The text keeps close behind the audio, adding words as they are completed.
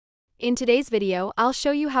In today's video, I'll show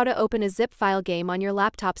you how to open a zip file game on your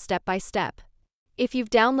laptop step by step. If you've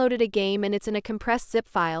downloaded a game and it's in a compressed zip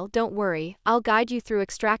file, don't worry, I'll guide you through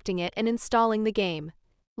extracting it and installing the game.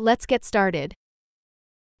 Let's get started.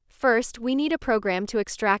 First, we need a program to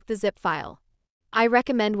extract the zip file. I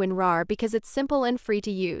recommend WinRAR because it's simple and free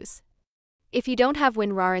to use. If you don't have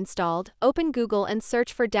WinRAR installed, open Google and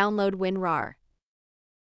search for Download WinRAR.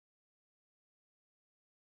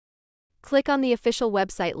 Click on the official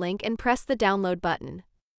website link and press the download button.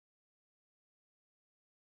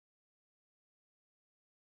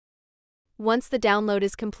 Once the download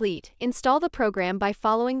is complete, install the program by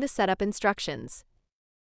following the setup instructions.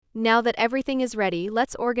 Now that everything is ready,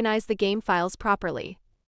 let's organize the game files properly.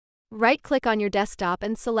 Right-click on your desktop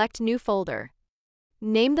and select New Folder.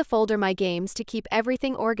 Name the folder My Games to keep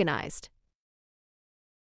everything organized.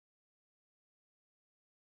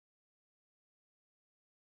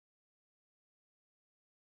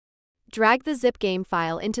 Drag the zip game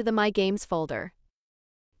file into the My Games folder.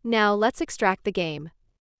 Now let's extract the game.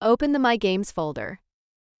 Open the My Games folder.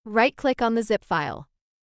 Right-click on the zip file.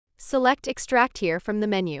 Select Extract here from the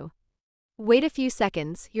menu. Wait a few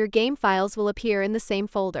seconds, your game files will appear in the same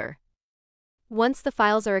folder. Once the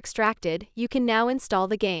files are extracted, you can now install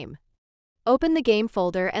the game. Open the game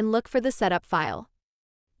folder and look for the setup file.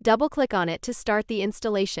 Double-click on it to start the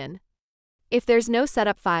installation. If there's no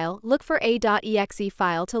setup file, look for a.exe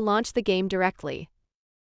file to launch the game directly.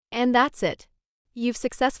 And that's it. You've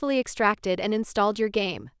successfully extracted and installed your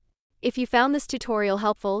game. If you found this tutorial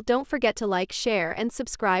helpful, don't forget to like, share, and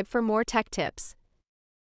subscribe for more tech tips.